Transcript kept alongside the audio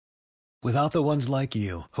Without the ones like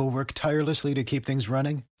you, who work tirelessly to keep things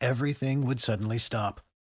running, everything would suddenly stop.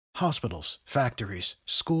 Hospitals, factories,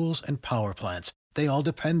 schools, and power plants, they all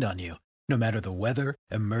depend on you. No matter the weather,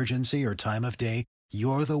 emergency, or time of day,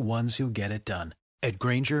 you're the ones who get it done. At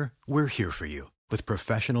Grainger, we're here for you with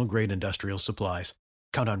professional-grade industrial supplies.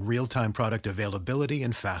 Count on real-time product availability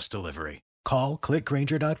and fast delivery. Call, click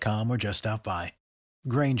Grainger.com, or just stop by.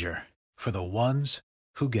 Grainger, for the ones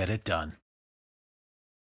who get it done.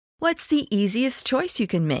 What's the easiest choice you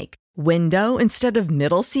can make? Window instead of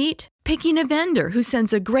middle seat? Picking a vendor who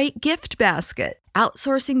sends a great gift basket?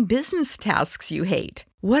 Outsourcing business tasks you hate?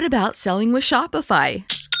 What about selling with Shopify?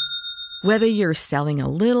 Whether you're selling a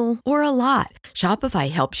little or a lot,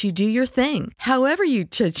 Shopify helps you do your thing, however you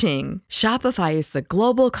cha-ching. Shopify is the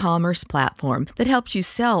global commerce platform that helps you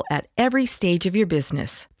sell at every stage of your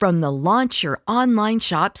business. From the launch your online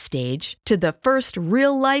shop stage to the first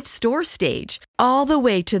real-life store stage, all the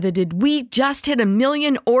way to the did we just hit 1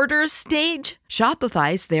 million orders stage.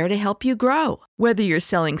 Shopify's there to help you grow. Whether you're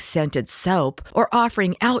selling scented soap or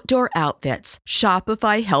offering outdoor outfits,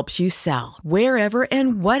 Shopify helps you sell. Wherever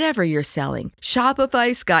and whatever you're selling,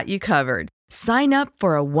 Shopify's got you covered. Sign up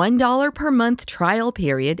for a $1 per month trial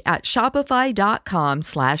period at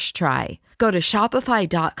shopify.com/try. Go to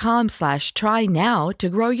shopify.com/try now to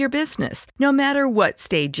grow your business, no matter what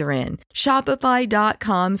stage you're in.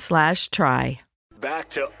 Shopify.com/try. Back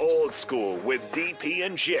to Old School with DP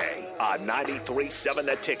and J on 93.7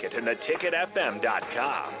 The Ticket and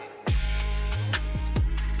theticketfm.com.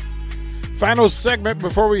 Final segment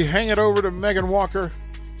before we hang it over to Megan Walker,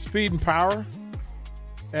 Speed and Power.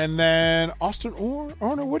 And then Austin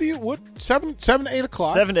Orner, what 7 to 8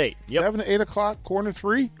 o'clock? 7 to 8, yep. 7 to 8 o'clock, corner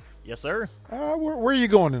 3. Yes, sir. Where are you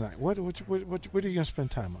going tonight? What are you going to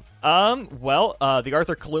spend time on? The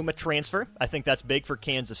Arthur Kaluma transfer. I think that's big for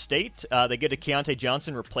Kansas State. They get a Keontae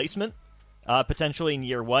Johnson replacement, potentially in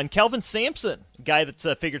year 1. Kelvin Sampson, guy that's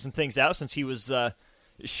figured some things out since he was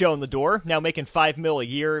shown the door. Now making $5 million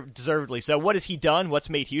a year, deservedly so. What has he done?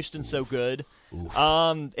 What's made Houston so good?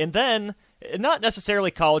 And then, not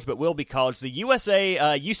necessarily college, but will be college, the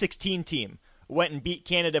USA U16 team went and beat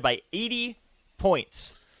Canada by 80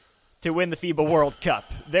 points. To win the FIBA World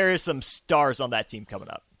Cup. There is some stars on that team coming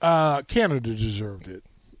up. Canada deserved it.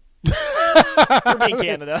 For being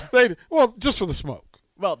Canada. Just for the smoke.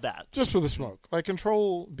 Well, that. Just for the smoke. Like,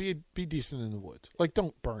 be decent in the woods. Like,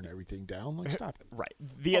 don't burn everything down. Like, stop it. Right.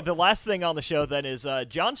 The last thing on the show, then, is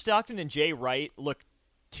John Stockton and Jay Wright look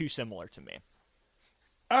too similar to me.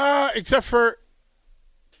 Except for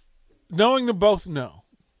knowing them both, no.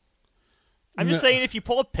 I'm just saying, if you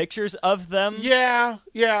pull up pictures of them. Yeah.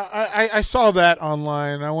 I saw that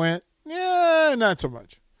online. I went, yeah, not so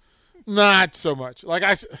much. Not so much.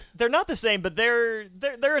 They're not the same, but there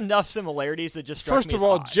are enough similarities that just struck me as First of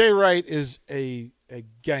all, odd. Jay Wright is a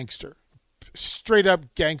gangster, straight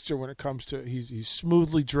up gangster when it comes to he's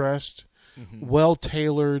smoothly dressed, well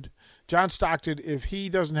tailored. John Stockton, if he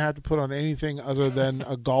doesn't have to put on anything other than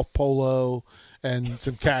a golf polo and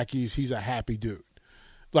some khakis, he's a happy dude.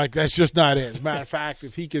 Like, that's just not it. As a matter of fact,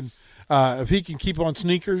 if he can keep on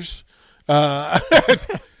sneakers,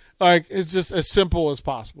 like, it's just as simple as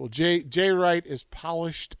possible. Jay Wright is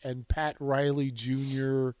polished and Pat Riley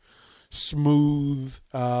Jr. smooth.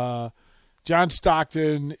 John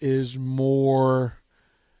Stockton is more.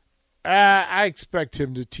 I expect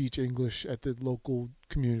him to teach English at the local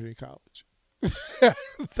community college.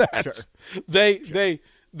 That's sure. They.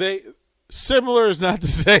 Similar is not the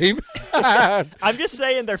same. I'm just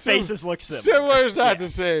saying their faces look similar. Similar is not the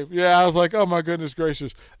same. Yeah, I was like, oh my goodness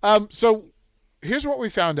gracious. So here's what we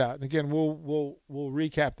found out, and again, we'll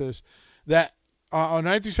recap this. That on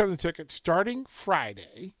 937 The Ticket, starting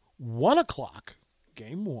Friday, 1 o'clock,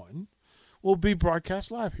 game 1, will be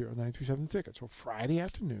broadcast live here on 937 The Ticket. So Friday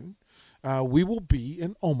afternoon, we will be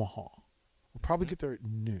in Omaha. We'll probably get there at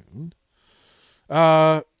noon.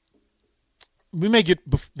 We may get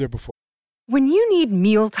there before. When you need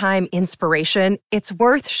mealtime inspiration, it's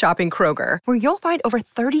worth shopping Kroger, where you'll find over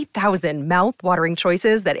 30,000 mouth-watering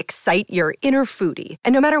choices that excite your inner foodie.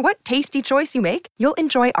 And no matter what tasty choice you make, you'll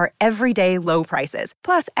enjoy our everyday low prices,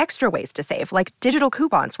 plus extra ways to save, like digital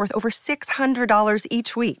coupons worth over $600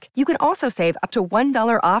 each week. You can also save up to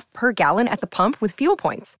 $1 off per gallon at the pump with fuel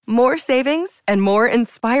points. More savings and more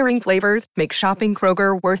inspiring flavors make shopping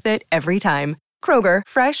Kroger worth it every time. Kroger,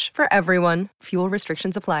 fresh for everyone. Fuel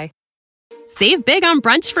restrictions apply. Save big on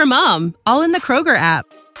brunch for mom, all in the Kroger app.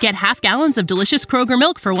 Get half gallons of delicious Kroger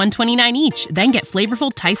milk for $1.29 each. Then get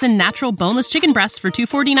flavorful Tyson natural boneless chicken breasts for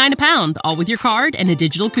 $2.49 a pound, all with your card and a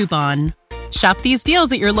digital coupon. Shop these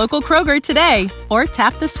deals at your local Kroger today, or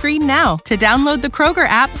tap the screen now to download the Kroger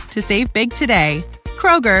app to save big today.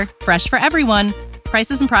 Kroger, fresh for everyone.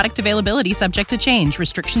 Prices and product availability subject to change.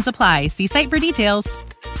 Restrictions apply. See site for details.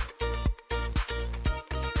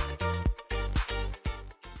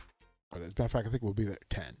 As a matter of fact, I think we'll be there at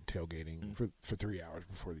 10, tailgating for 3 hours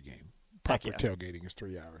before the game. Proper tailgating is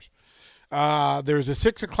 3 hours. There's a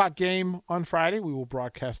 6 o'clock game on Friday. We will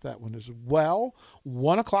broadcast that one as well.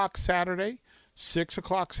 1 o'clock Saturday, 6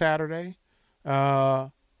 o'clock Saturday,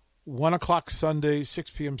 1 o'clock Sunday,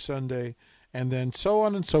 6 p.m. Sunday, and then so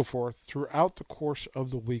on and so forth throughout the course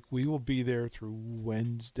of the week. We will be there through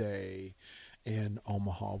Wednesday in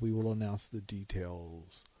Omaha. We will announce the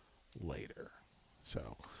details later.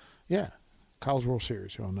 So, yeah, Kyle's World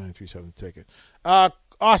Series here on 93.7 The Ticket.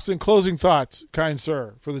 Austin, closing thoughts, kind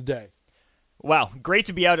sir, for the day. Wow, great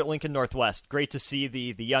to be out at Lincoln Northwest. Great to see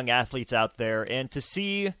the young athletes out there and to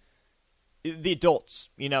see the adults,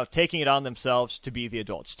 taking it on themselves to be the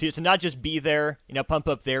adults. To not just be there, pump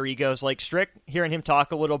up their egos. Like Strick, hearing him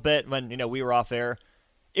talk a little bit when, we were off air,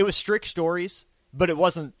 it was Strick stories, but it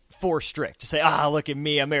wasn't for Strick to say, look at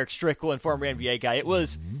me, I'm Eric Strickland, former NBA guy. It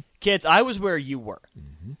was, kids, I was where you were.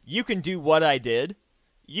 You can do what I did.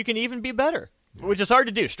 You can even be better, which is hard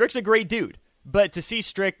to do. Strick's a great dude. But to see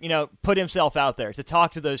Strick, put himself out there, to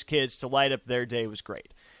talk to those kids, to light up their day was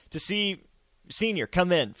great. To see Senior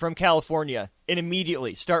come in from California and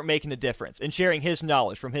immediately start making a difference and sharing his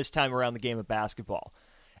knowledge from his time around the game of basketball,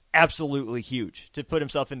 absolutely huge. To put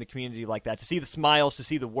himself in the community like that, to see the smiles, to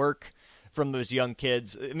see the work from those young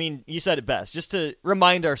kids. I mean, you said it best. Just to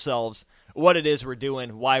remind ourselves what it is we're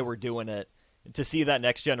doing, why we're doing it, to see that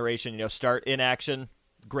next generation, start in action.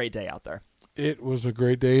 Great day out there. It was a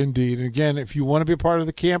great day indeed. And again, if you want to be a part of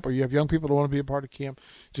the camp or you have young people that want to be a part of camp,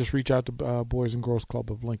 just reach out to Boys and Girls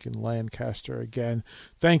Club of Lincoln Lancaster. Again,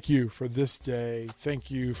 thank you for this day.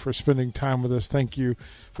 Thank you for spending time with us. Thank you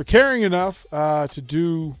for caring enough to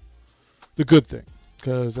do the good thing,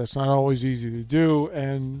 because that's not always easy to do,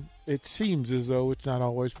 and it seems as though it's not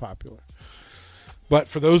always popular. But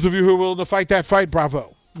for those of you who are willing to fight that fight,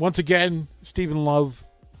 bravo. Once again, Stephen Love,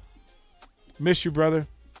 miss you, brother.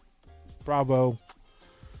 Bravo.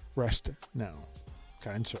 Rest now.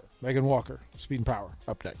 Kind sir. Megan Walker, Speed and Power,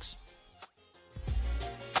 up next.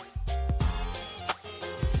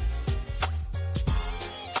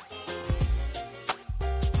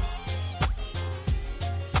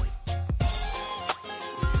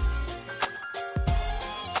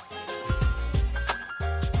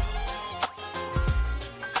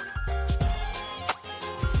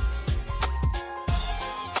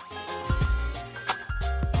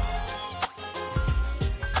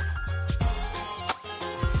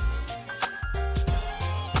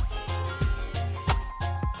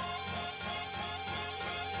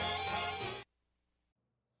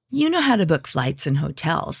 You know how to book flights and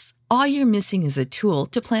hotels. All you're missing is a tool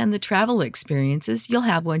to plan the travel experiences you'll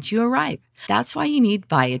have once you arrive. That's why you need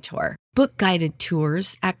Viator. Book guided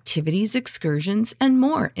tours, activities, excursions, and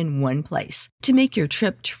more in one place to make your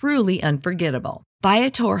trip truly unforgettable.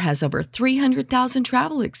 Viator has over 300,000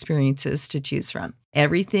 travel experiences to choose from.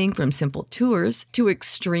 Everything from simple tours to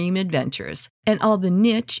extreme adventures and all the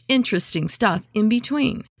niche, interesting stuff in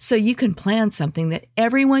between. So you can plan something that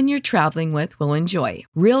everyone you're traveling with will enjoy.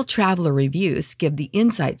 Real traveler reviews give the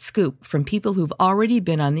inside scoop from people who've already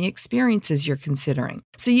been on the experiences you're considering.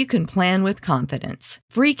 So you can plan with confidence.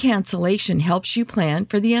 Free cancellation helps you plan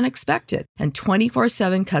for the unexpected. And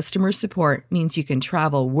 24/7 customer support means you can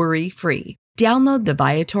travel worry-free. Download the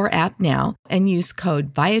Viator app now and use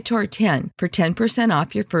code Viator10 for 10%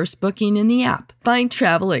 off your first booking in the app. Find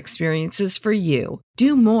travel experiences for you.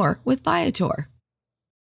 Do more with Viator.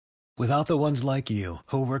 Without the ones like you,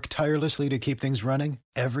 who work tirelessly to keep things running,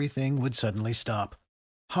 everything would suddenly stop.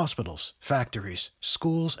 Hospitals, factories,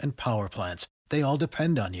 schools, and power plants, they all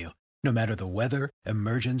depend on you. No matter the weather,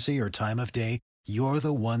 emergency, or time of day, you're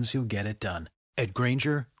the ones who get it done. At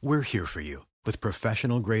Grainger, we're here for you with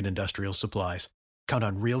professional-grade industrial supplies. Count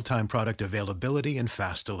on real-time product availability and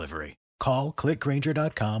fast delivery. Call, click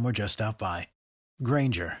Grainger.com, or just stop by.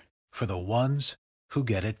 Grainger, for the ones who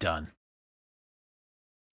get it done.